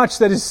so much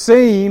that is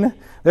seen,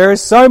 there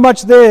is so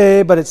much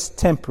there, but it's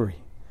temporary.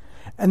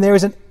 And there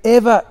is an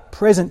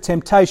ever-present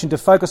temptation to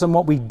focus on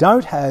what we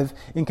don't have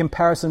in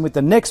comparison with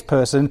the next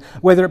person,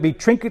 whether it be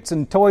trinkets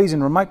and toys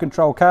and remote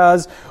control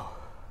cars,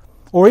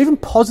 or even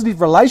positive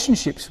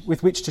relationships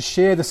with which to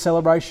share the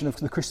celebration of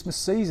the Christmas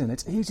season.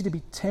 It's easy to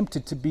be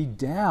tempted to be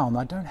down.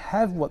 I don't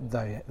have what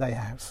they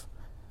have.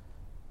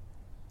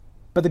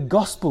 But the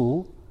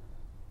gospel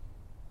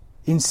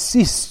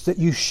insists that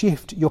you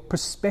shift your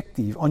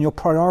perspective on your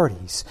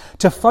priorities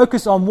to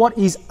focus on what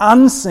is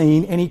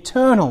unseen and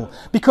eternal.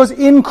 Because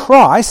in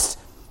Christ,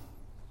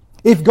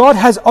 if God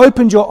has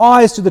opened your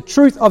eyes to the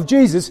truth of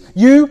Jesus,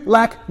 you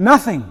lack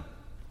nothing.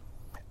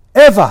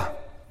 Ever.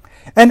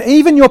 And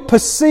even your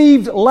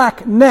perceived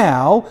lack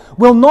now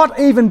will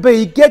not even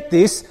be, get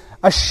this,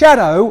 a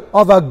shadow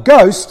of a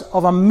ghost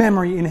of a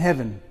memory in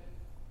heaven.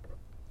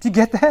 Do you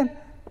get that?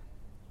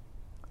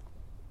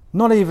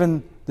 Not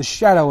even the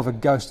shadow of a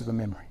ghost of a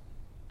memory.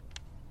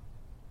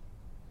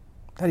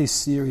 That is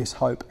serious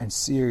hope and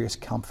serious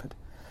comfort.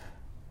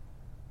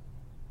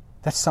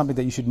 That's something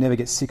that you should never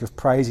get sick of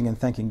praising and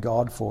thanking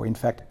God for. In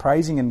fact,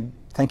 praising and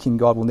thanking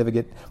God will never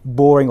get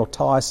boring or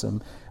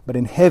tiresome. But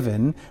in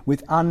heaven,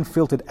 with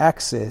unfiltered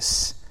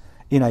access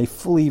in a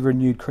fully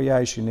renewed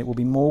creation, it will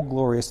be more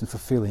glorious and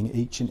fulfilling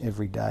each and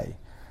every day.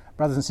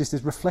 Brothers and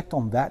sisters, reflect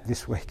on that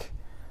this week.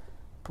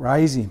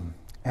 Praise him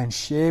and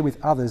share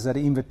with others that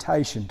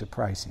invitation to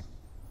praise him.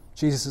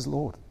 Jesus is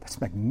Lord. That's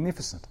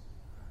magnificent.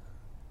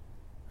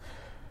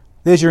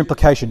 There's your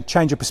implication.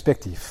 Change your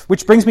perspective.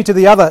 Which brings me to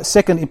the other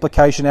second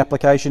application,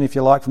 if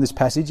you like, from this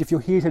passage. If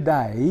you're here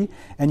today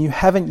and you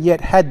haven't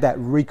yet had that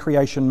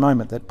recreation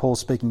moment that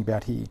Paul's speaking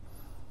about here,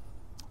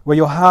 where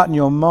your heart and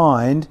your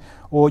mind,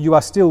 or you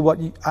are still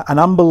an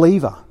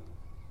unbeliever.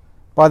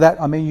 By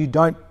that I mean you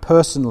don't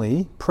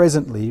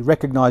presently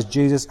recognise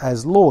Jesus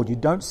as Lord. You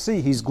don't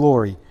see God's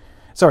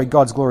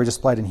glory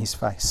displayed in his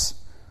face.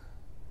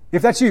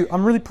 If that's you,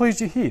 I'm really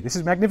pleased you're here. This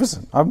is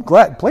magnificent. I'm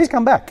glad. Please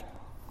come back.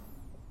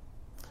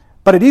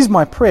 But it is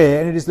my prayer,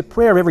 and it is the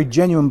prayer of every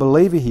genuine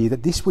believer here,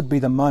 that this would be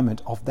the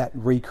moment of that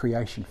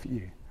recreation for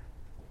you.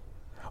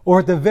 Or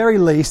at the very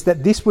least,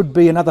 that this would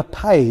be another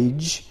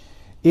page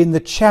in the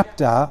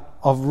chapter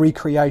of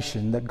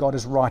recreation that God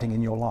is writing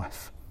in your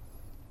life.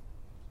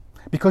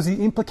 Because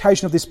the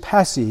implication of this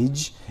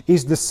passage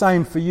is the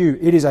same for you.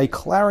 It is a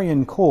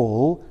clarion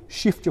call.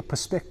 Shift your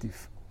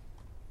perspective.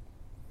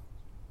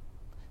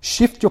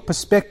 Shift your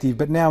perspective,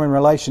 but now in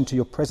relation to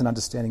your present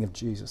understanding of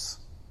Jesus.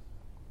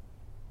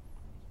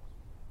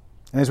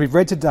 And as we've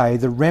read today,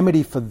 the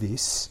remedy for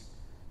this,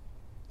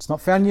 it's not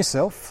found in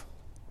yourself.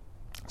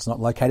 It's not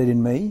located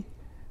in me.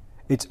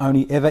 It's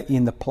only ever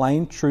in the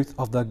plain truth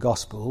of the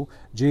gospel.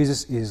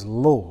 Jesus is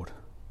Lord.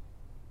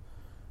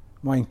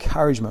 My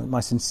encouragement,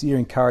 my sincere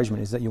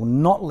encouragement, is that you'll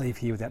not leave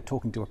here without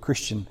talking to a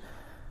Christian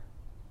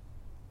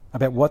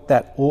about what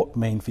that ought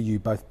mean for you,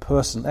 both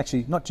personally,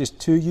 actually not just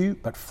to you,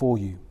 but for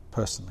you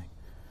personally.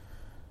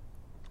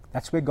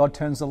 That's where God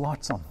turns the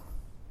lights on.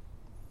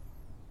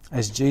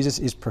 As Jesus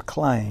is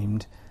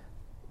proclaimed,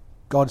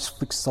 God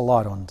flicks the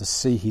light on to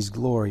see his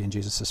glory in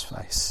Jesus'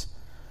 face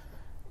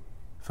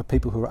for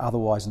people who are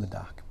otherwise in the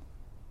dark.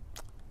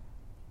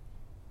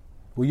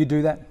 Will you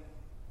do that?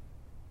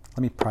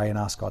 Let me pray and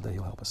ask God that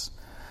he'll help us.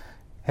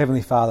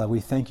 Heavenly Father, we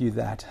thank you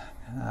that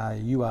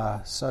you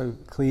are so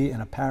clear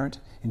and apparent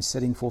in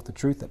setting forth the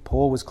truth, that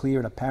Paul was clear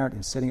and apparent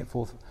in setting it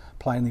forth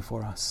plainly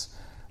for us.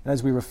 And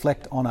as we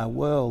reflect on our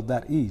world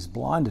that is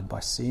blinded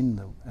by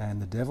sin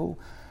and the devil,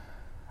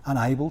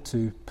 unable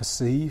to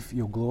perceive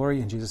your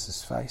glory in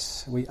Jesus'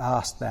 face, we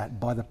ask that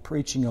by the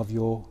preaching of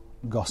your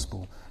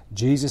gospel,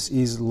 Jesus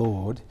is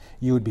Lord,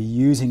 you would be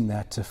using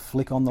that to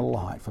flick on the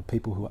light for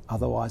people who are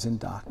otherwise in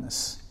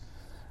darkness.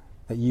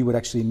 That you would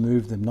actually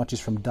move them not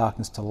just from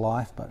darkness to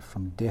life, but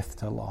from death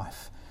to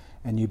life.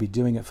 And you'd be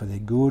doing it for their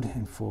good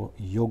and for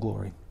your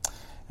glory.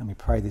 And we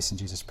pray this in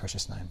Jesus'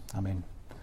 precious name. Amen.